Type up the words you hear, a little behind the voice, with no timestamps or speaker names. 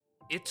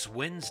It's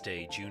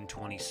Wednesday, June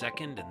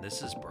 22nd, and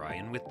this is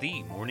Brian with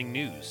the Morning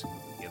News.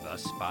 Give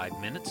us 5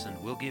 minutes and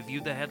we'll give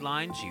you the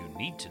headlines you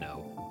need to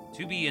know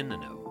to be in the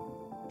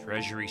know.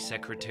 Treasury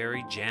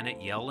Secretary Janet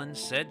Yellen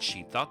said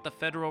she thought the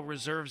Federal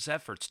Reserve's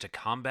efforts to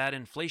combat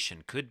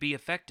inflation could be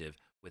effective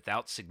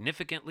without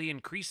significantly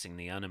increasing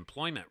the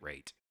unemployment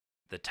rate.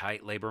 The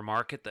tight labor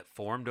market that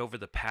formed over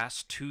the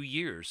past 2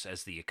 years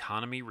as the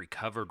economy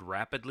recovered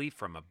rapidly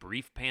from a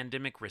brief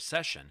pandemic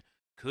recession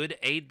could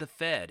aid the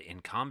Fed in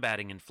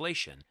combating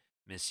inflation,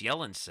 Ms.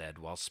 Yellen said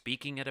while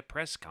speaking at a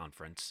press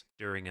conference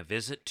during a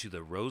visit to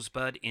the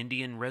Rosebud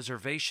Indian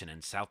Reservation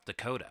in South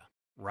Dakota.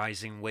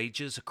 Rising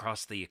wages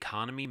across the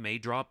economy may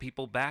draw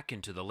people back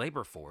into the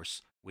labor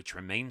force, which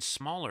remains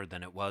smaller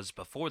than it was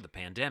before the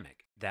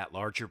pandemic. That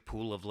larger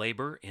pool of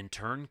labor, in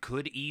turn,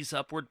 could ease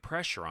upward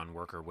pressure on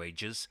worker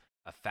wages,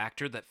 a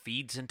factor that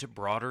feeds into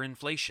broader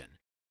inflation.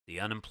 The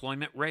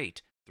unemployment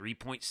rate,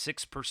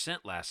 3.6%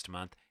 last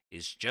month,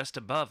 is just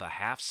above a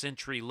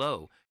half-century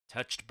low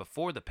touched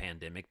before the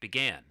pandemic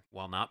began.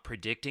 While not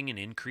predicting an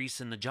increase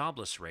in the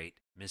jobless rate,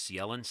 Ms.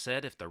 Yellen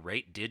said if the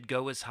rate did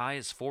go as high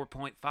as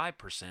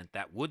 4.5%,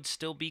 that would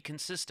still be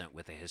consistent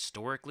with a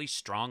historically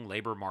strong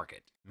labor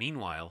market.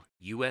 Meanwhile,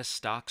 U.S.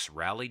 stocks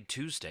rallied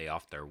Tuesday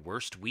off their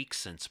worst week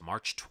since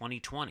March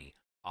 2020,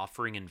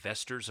 offering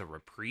investors a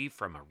reprieve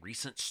from a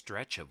recent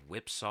stretch of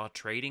whipsaw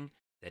trading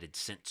that had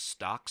sent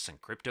stocks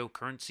and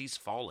cryptocurrencies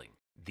falling.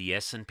 The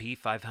S&P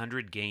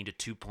 500 gained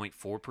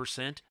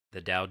 2.4%, the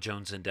Dow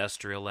Jones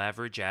Industrial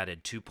Average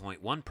added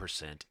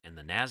 2.1%, and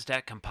the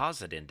Nasdaq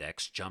Composite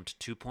Index jumped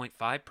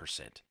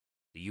 2.5%.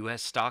 The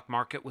U.S. stock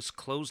market was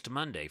closed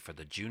Monday for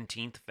the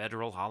Juneteenth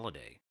federal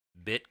holiday.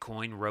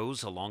 Bitcoin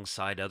rose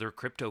alongside other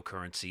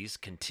cryptocurrencies,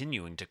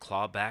 continuing to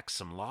claw back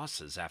some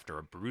losses after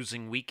a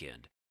bruising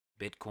weekend.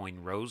 Bitcoin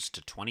rose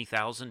to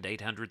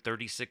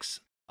 20,836,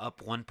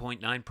 up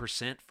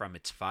 1.9% from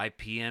its 5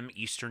 p.m.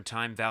 Eastern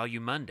Time value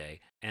Monday,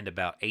 and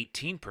about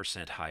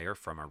 18% higher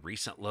from a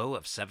recent low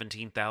of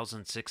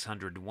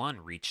 17,601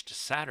 reached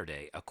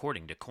Saturday,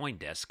 according to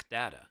CoinDesk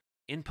data.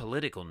 In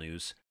political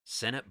news,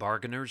 Senate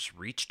bargainers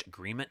reached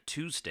agreement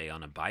Tuesday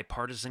on a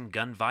bipartisan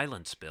gun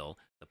violence bill,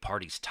 the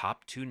party's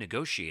top two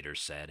negotiators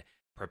said,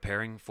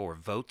 preparing for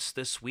votes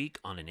this week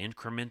on an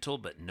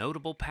incremental but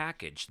notable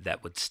package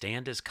that would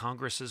stand as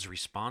Congress's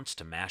response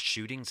to mass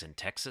shootings in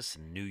Texas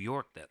and New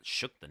York that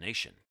shook the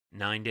nation.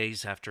 9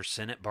 days after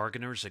Senate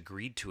bargainers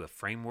agreed to a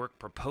framework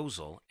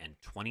proposal and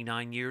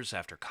 29 years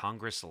after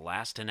Congress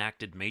last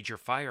enacted major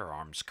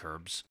firearms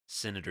curbs,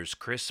 Senators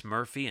Chris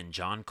Murphy and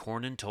John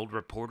Cornyn told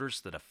reporters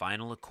that a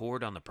final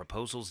accord on the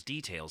proposal's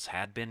details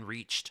had been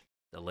reached.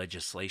 The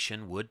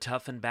legislation would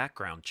toughen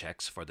background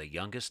checks for the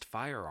youngest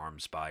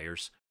firearms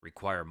buyers,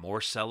 require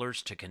more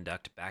sellers to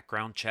conduct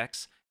background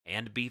checks,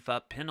 and beef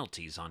up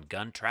penalties on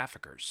gun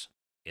traffickers.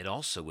 It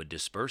also would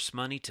disperse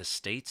money to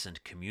states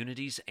and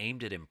communities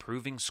aimed at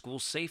improving school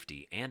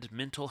safety and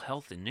mental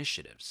health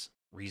initiatives.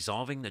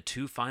 Resolving the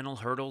two final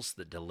hurdles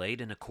that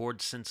delayed an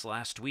accord since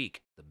last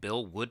week, the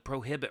bill would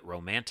prohibit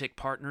romantic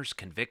partners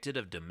convicted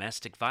of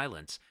domestic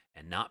violence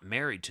and not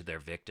married to their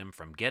victim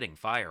from getting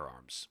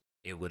firearms.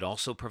 It would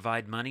also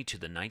provide money to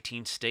the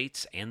 19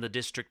 states and the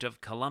District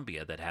of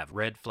Columbia that have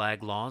red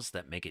flag laws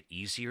that make it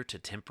easier to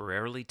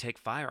temporarily take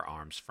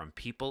firearms from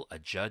people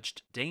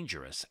adjudged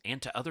dangerous,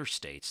 and to other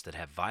states that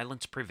have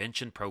violence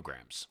prevention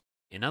programs.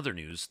 In other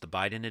news, the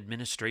Biden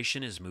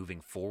administration is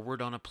moving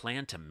forward on a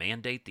plan to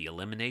mandate the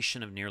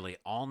elimination of nearly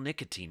all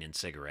nicotine in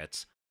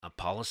cigarettes, a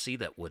policy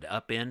that would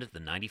upend the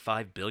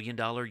 $95 billion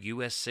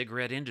U.S.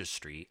 cigarette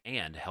industry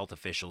and, health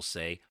officials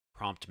say,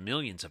 prompt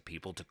millions of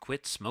people to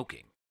quit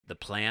smoking. The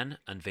plan,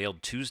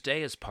 unveiled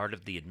Tuesday as part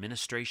of the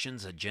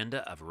administration's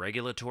agenda of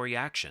regulatory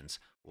actions,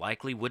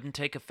 likely wouldn't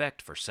take effect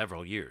for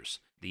several years.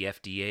 The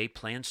FDA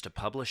plans to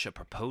publish a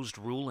proposed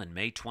rule in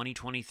May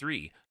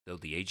 2023, though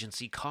the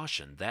agency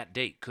cautioned that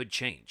date could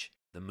change.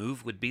 The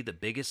move would be the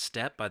biggest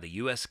step by the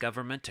U.S.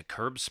 government to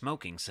curb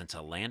smoking since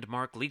a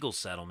landmark legal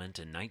settlement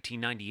in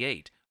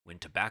 1998, when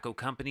tobacco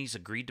companies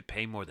agreed to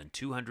pay more than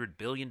 $200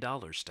 billion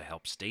to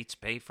help states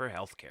pay for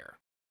health care.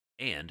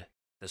 And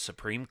the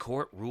Supreme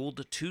Court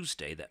ruled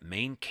Tuesday that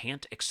Maine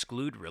can't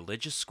exclude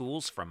religious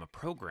schools from a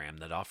program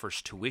that offers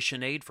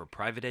tuition aid for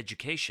private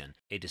education,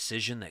 a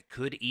decision that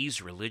could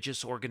ease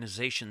religious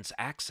organizations'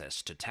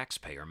 access to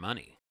taxpayer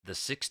money. The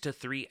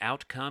 6-3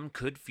 outcome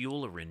could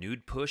fuel a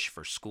renewed push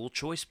for school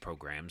choice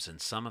programs in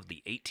some of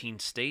the 18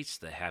 states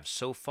that have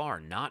so far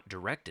not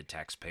directed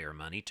taxpayer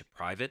money to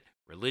private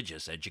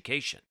religious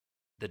education.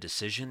 The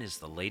decision is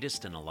the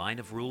latest in a line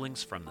of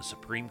rulings from the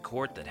Supreme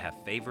Court that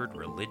have favored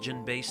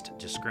religion-based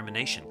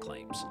discrimination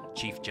claims.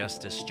 Chief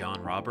Justice John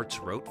Roberts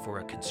wrote for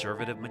a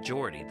conservative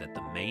majority that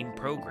the Maine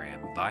program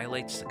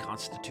violates the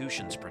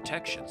Constitution's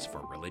protections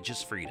for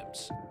religious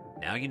freedoms.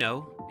 Now you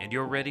know, and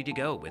you're ready to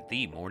go with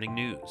the morning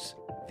news.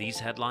 These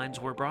headlines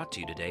were brought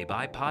to you today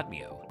by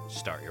Podmeo.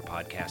 Start your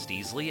podcast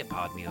easily at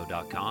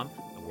podmeo.com,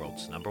 the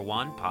world's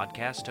 #1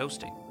 podcast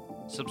hosting.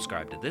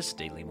 Subscribe to this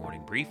daily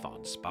morning brief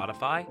on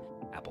Spotify,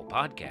 Apple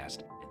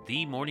Podcast, and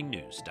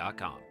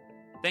themorningnews.com.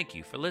 Thank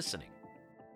you for listening.